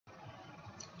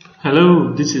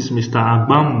Hello, this is Mr.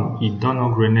 Agbamu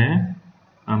Idonogrene.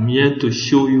 I'm here to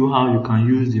show you how you can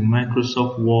use the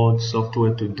Microsoft Word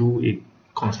software to do a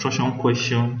construction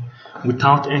question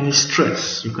without any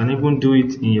stress. You can even do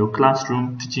it in your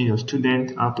classroom, teaching your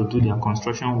students how to do their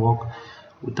construction work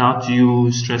without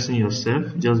you stressing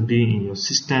yourself. Just be in your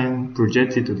system,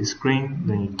 project it to the screen,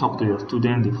 then you talk to your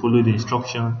students, they follow the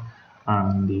instruction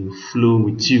and they flow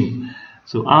with you.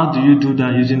 So how do you do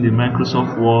that using the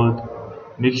Microsoft Word?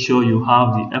 Make sure you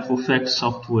have the FFX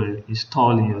software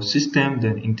installed in your system,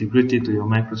 then integrate it to your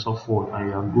Microsoft Word, and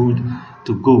you are good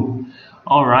to go.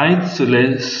 Alright, so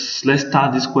let's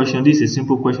start this question. This is a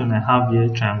simple question I have here.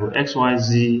 Triangle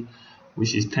XYZ,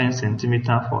 which is 10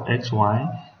 centimeters for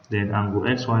XY. Then angle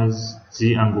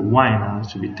XYZ, angle Y now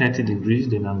should be 30 degrees.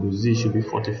 Then angle Z should be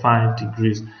 45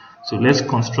 degrees. So let's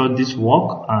construct this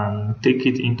work and take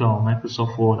it into our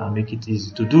Microsoft Word and make it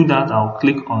easy. To do that, I'll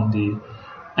click on the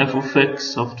FFX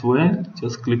software,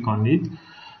 just click on it.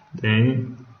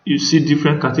 Then you see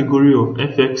different category of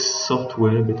FX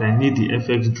software, but I need the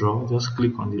FX Draw. Just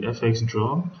click on the FX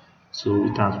Draw. So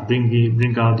it has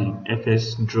bring out the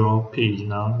FX Draw page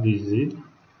now. This is it.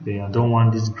 Then I don't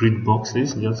want these grid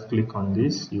boxes. Just click on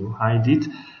this. You hide it.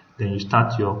 Then you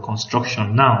start your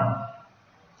construction now.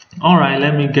 Alright,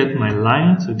 let me get my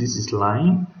line. So this is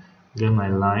line. Get my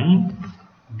line.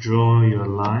 Draw your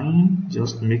line,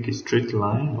 just make a straight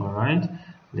line. Alright,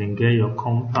 then get your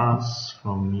compass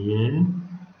from here.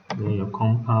 Then your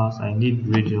compass, I need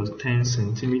radius 10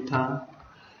 centimeters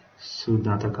so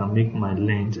that I can make my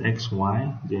length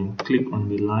XY. Then click on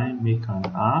the line, make an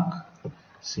arc.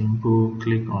 Simple,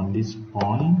 click on this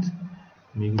point,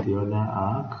 make the other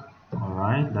arc.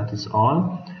 Alright, that is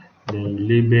all. Then you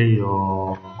label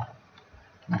your,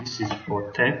 this is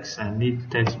for text, I need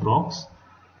text box.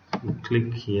 You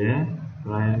click here,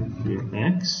 write your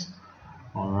X.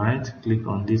 Alright, click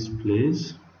on this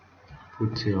place,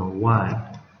 put your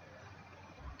Y.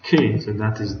 Okay, so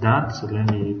that is that. So let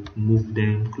me move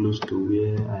them close to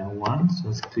where I want.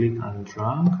 Just click and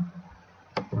drag.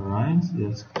 Alright,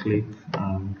 just click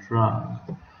and drag.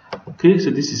 Okay,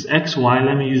 so this is XY.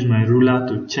 Let me use my ruler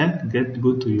to check.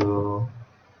 Go to your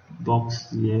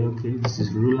box here. Okay, this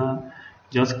is ruler.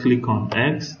 Just click on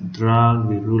X, drag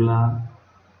the ruler.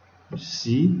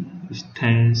 See, it's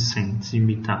 10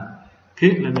 centimeters.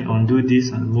 Okay, let me undo this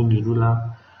and move the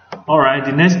ruler. Alright,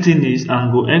 the next thing is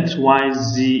angle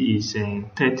XYZ is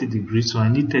 30 degrees, so I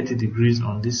need 30 degrees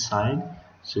on this side.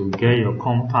 So get your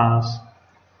compass,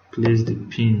 place the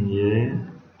pin here.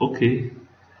 Okay,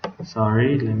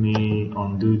 sorry, let me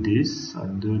undo this.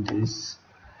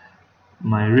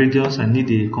 My radius, I need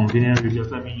a convenient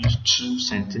radius. Let me use 2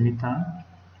 centimeters.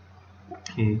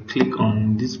 Okay, click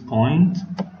on this point.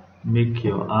 Make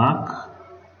your arc,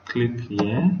 click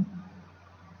here.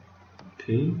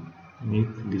 Okay,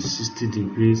 make the 60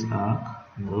 degrees arc.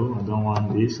 No, I don't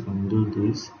want this. Undo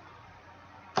this.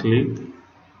 Click.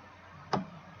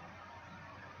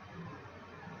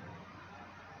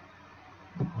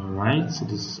 Alright, so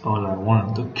this is all I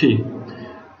want. Okay,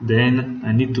 then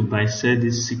I need to bisect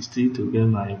this 60 to get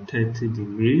my 30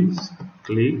 degrees.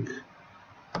 Click,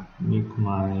 make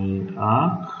my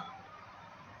arc.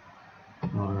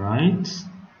 Alright,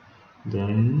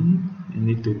 then I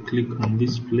need to click on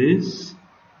this place,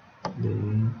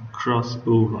 then cross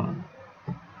over.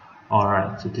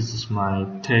 Alright, so this is my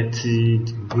 30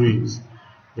 degrees.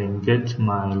 Then get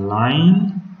my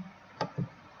line,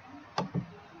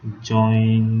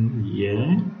 join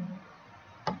here,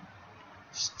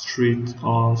 straight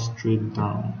or straight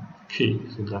down. Okay,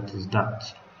 so that is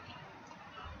that.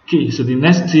 Okay, so the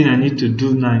next thing I need to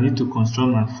do now, I need to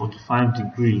construct my 45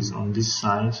 degrees on this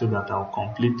side so that I'll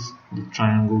complete the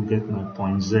triangle, get my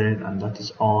point Z, and that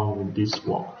is all with this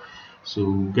work.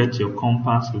 So get your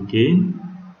compass again,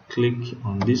 click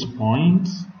on this point,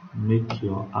 make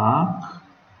your arc.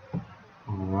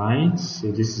 Alright, so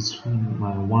this is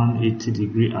my 180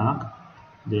 degree arc.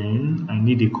 Then I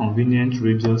need a convenient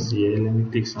radius here. Let me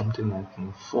take something like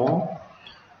 4.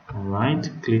 Alright,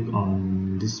 click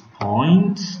on this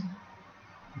point,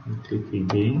 click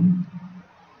again.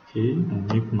 Okay, and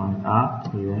make my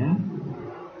arc here.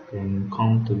 Then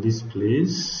come to this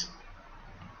place.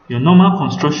 Your normal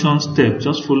construction step,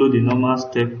 just follow the normal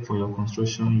step for your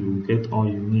construction, you will get all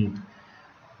you need.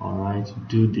 Alright,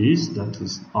 do this, that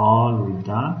is all with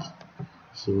that.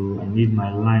 So I need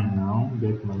my line now,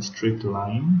 get my straight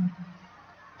line.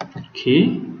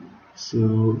 Okay,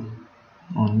 so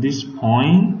on this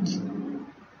point,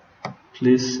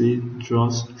 place it, draw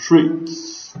straight.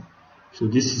 So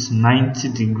this is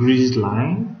 90 degrees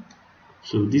line.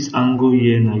 So this angle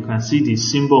here, now you can see the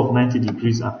symbol of 90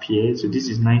 degrees appear. So this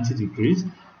is 90 degrees.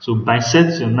 So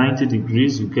bisect your 90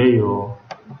 degrees, you get your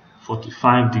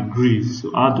 45 degrees.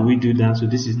 So how do we do that? So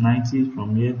this is 90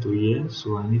 from here to here,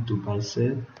 so I need to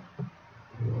bisect.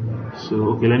 So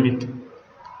okay, let me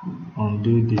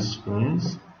undo this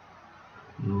first.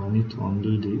 No, I need to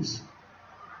undo this.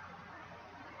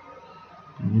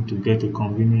 I need to get a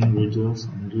convenient radius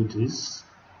and do this.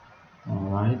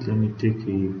 Alright, let me take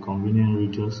a convenient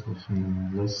radius of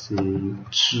let's say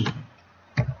 2.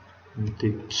 Let me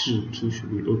take 2. 2 should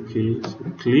be okay. So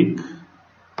click,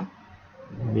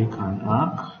 make an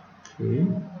arc. Okay,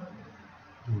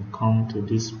 and come to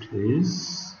this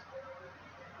place.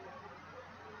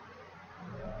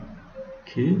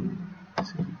 Okay,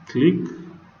 so click.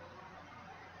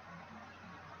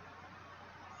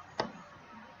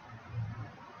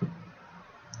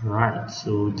 Right,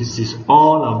 so this is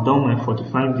all. I've done my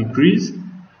 45 degrees.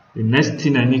 The next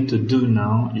thing I need to do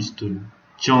now is to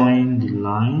join the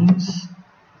lines.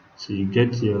 So you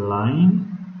get your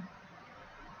line.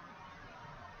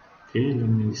 Okay,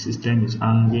 the system is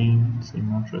hanging, it's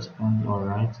not responding.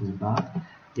 Alright, it's back.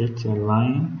 Get your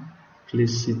line,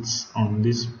 place it on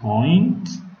this point.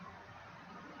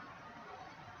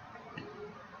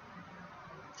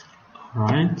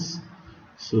 Alright,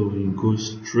 so we go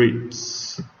straight.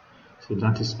 So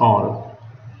that is all.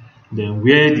 Then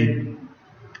where the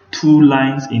two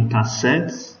lines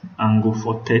intersect, angle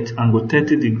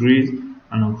 30 degrees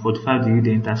and angle 45 degrees,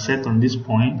 they intersect on this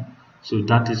point. So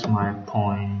that is my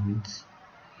point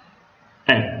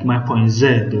X, my point Z.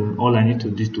 Then all I need to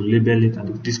do is to label it,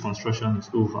 and this construction is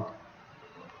over.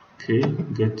 Okay,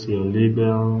 get your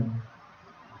label.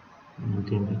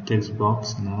 Get my text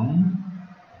box now.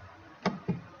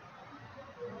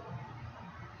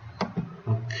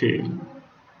 Okay.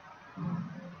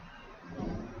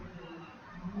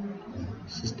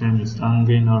 System is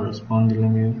angry, not responding.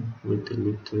 Let me wait a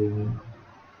little.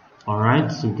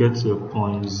 Alright, so get your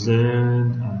point Z,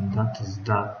 and that is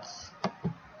that.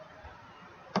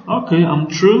 Okay, I'm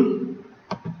through.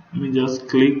 Let me just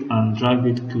click and drag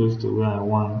it close to where I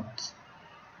want.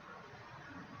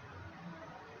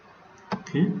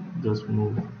 Okay, just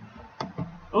move.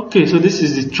 Okay, so this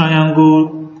is the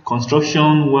triangle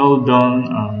construction, well done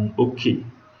and okay.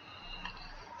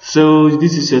 So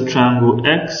this is your triangle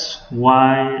X,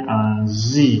 Y and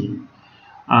Z,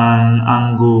 and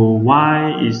angle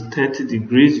Y is 30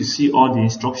 degrees. You see all the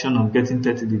instruction of getting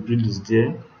 30 degrees is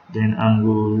there. Then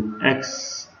angle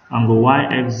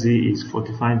YXZ is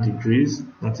 45 degrees.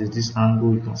 That is this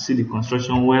angle. You can see the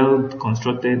construction well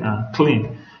constructed and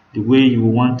clean, the way you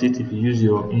want it if you use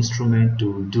your instrument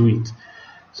to do it.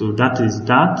 So that is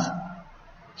that.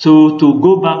 So to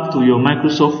go back to your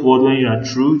Microsoft Word when you are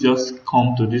through, just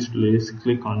come to this place,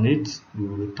 click on it, you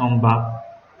will return back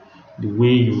the way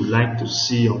you would like to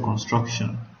see your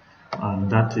construction, and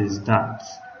that is that.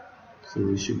 So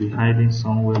it should be hiding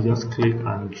somewhere. Just click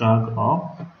and drag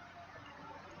up.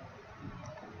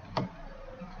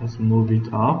 Let's move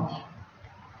it up.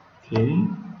 Okay,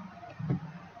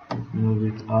 let's move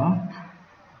it up.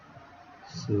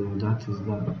 So that is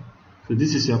that. So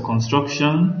this is your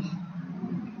construction.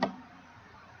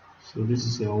 So this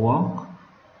is your work.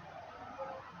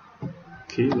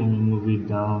 Okay, let me move it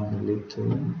down a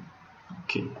little.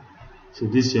 Okay, so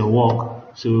this is your work.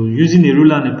 So using a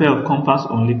ruler and a pair of compass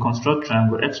only, construct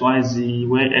triangle XYZ,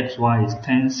 where XY is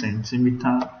 10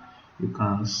 centimeter. You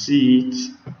can see it,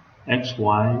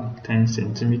 XY 10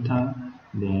 centimeter.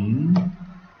 Then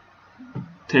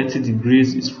 30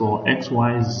 degrees is for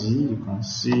XYZ. You can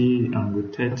see angle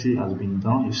 30 has been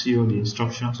done. You see all the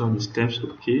instructions, all the steps.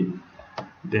 Okay.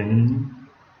 Then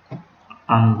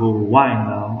angle Y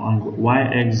now, angle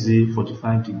YXZ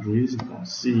 45 degrees, you can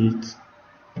see it.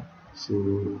 So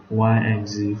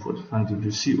YXZ 45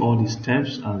 degrees, see all the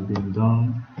steps have been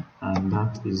done, and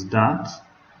that is that.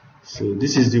 So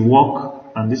this is the work,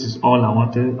 and this is all I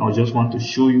wanted. I just want to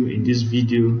show you in this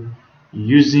video,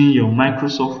 using your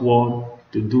Microsoft Word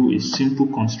to do a simple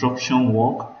construction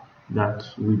work that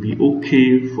will be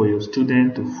okay for your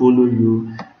student to follow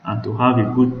you and to have a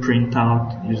good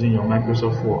printout using your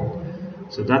Microsoft Word.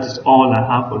 So that is all I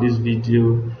have for this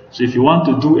video. So if you want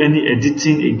to do any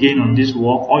editing again on this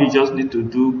work, all you just need to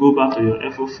do, go back to your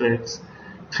FFX,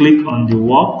 click on the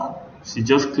work. So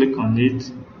just click on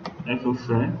it,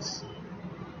 FFX,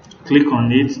 click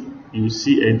on it, you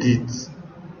see edit.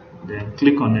 Then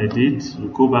click on edit, you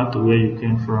go back to where you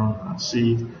came from and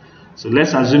see it. So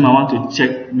let's assume I want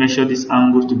to measure this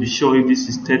angle to be sure if this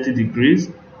is 30 degrees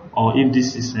or if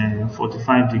this is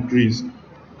 45 degrees.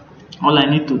 All I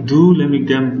need to do, let me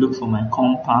look for my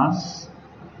compass.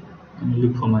 Let me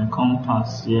look for my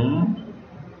compass here.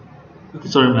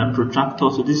 sorry, my protractor.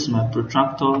 So this is my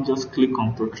protractor. Just click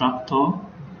on protractor.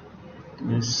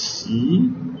 Let's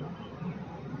see.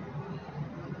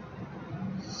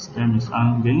 Stem is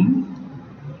hanging.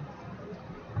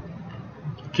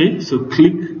 Okay, so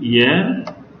click here.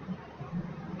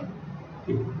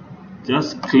 Okay.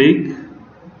 Just click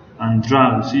and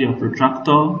drag. See your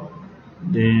protractor,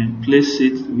 then place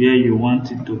it where you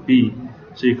want it to be.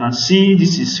 So you can see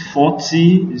this is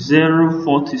 40, 0,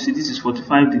 40. See, this is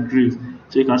 45 degrees.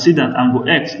 So you can see that angle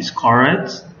X is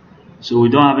correct. So we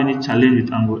don't have any challenge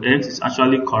with angle X. It's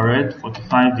actually correct,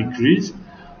 45 degrees.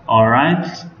 Alright.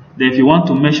 Then if you want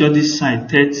to measure this side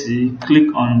 30,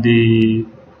 click on the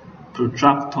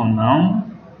protractor now.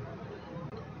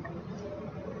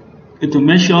 To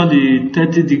measure the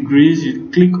 30 degrees, you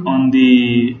click on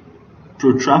the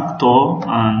protractor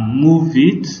and move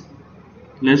it.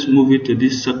 Let's move it to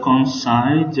this second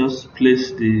side. Just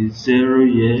place the 0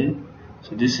 here.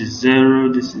 So this is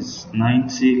 0, this is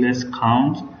 90. Let's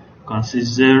count. You can see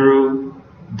 0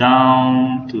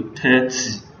 down to 30.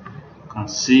 You can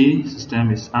see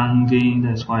system is hanging.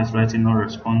 That's why it's writing not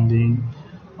responding.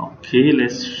 Okay,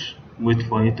 let's wait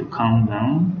for it to calm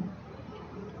down.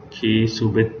 Okay, so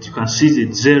but you can see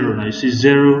it's 0 now. You see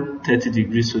 0, 30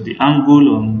 degrees. So the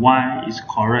angle on Y is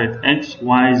correct. X,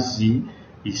 Y, Z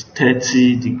is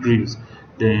 30 degrees.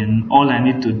 Then all I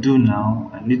need to do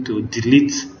now, I need to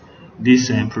delete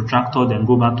this protractor, then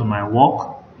go back to my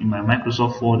work in my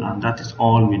Microsoft Word, and that is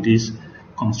all with this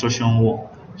construction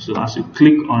work. So as you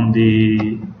click on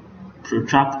the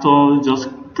protractor, just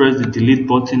press the delete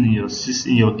button in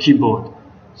your keyboard.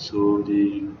 So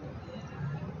the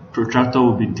protractor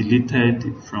will be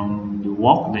deleted from the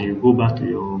work. Then you go back to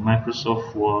your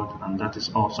Microsoft Word, and that is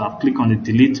all. So I'll click on the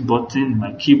delete button in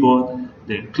my keyboard,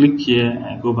 then click here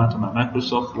and go back to my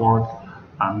Microsoft Word,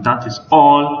 and that is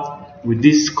all with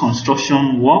this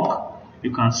construction work.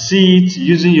 You can see it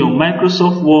using your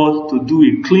Microsoft Word to do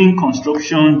a clean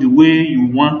construction the way you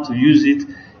want to use it.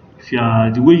 If you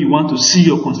are the way you want to see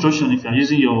your construction, if you are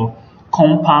using your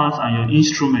compass and your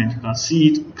instrument, you can see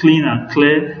it clean and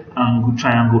clear. Angle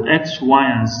triangle X,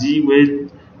 Y, and Z, where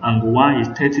angle Y is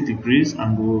 30 degrees,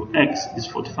 angle X is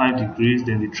 45 degrees,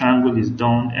 then the triangle is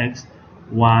done X,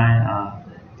 Y,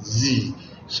 and Z.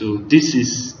 So this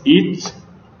is it,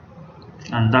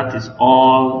 and that is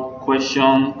all.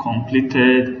 Question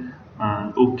completed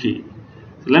and okay.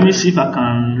 So let me see if I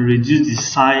can reduce the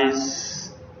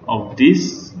size of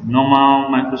this. Normal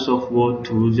Microsoft Word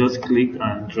tool, just click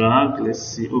and drag. Let's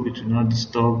see. Hope it will not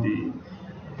disturb the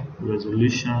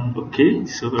resolution. Okay,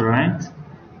 it's alright.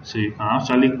 So you can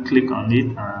actually click on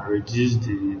it and reduce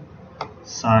the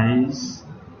size.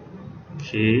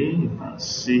 Okay, you can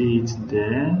see it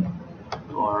there.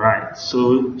 Alright,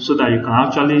 so that you can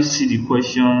actually see the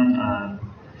question and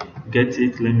get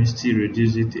it. Let me still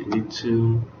reduce it a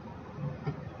little.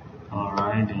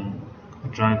 Alright, then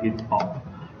drag it up.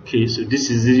 Okay, so this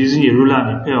is using a ruler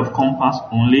and a pair of compass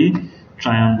only.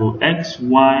 Triangle X,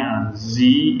 Y, and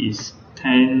Z is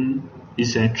 10.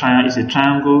 It's a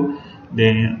triangle.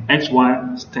 Then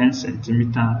XY is 10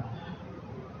 centimeter.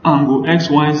 Angle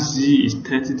XYZ is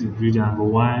 30 degrees. The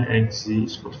angle YXZ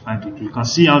is 45 degrees. You can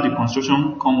see how the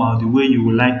construction come out the way you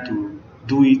would like to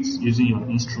do it using your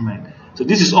instrument. So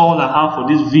this is all I have for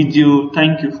this video.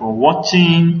 Thank you for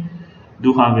watching.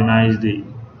 Do have a nice day.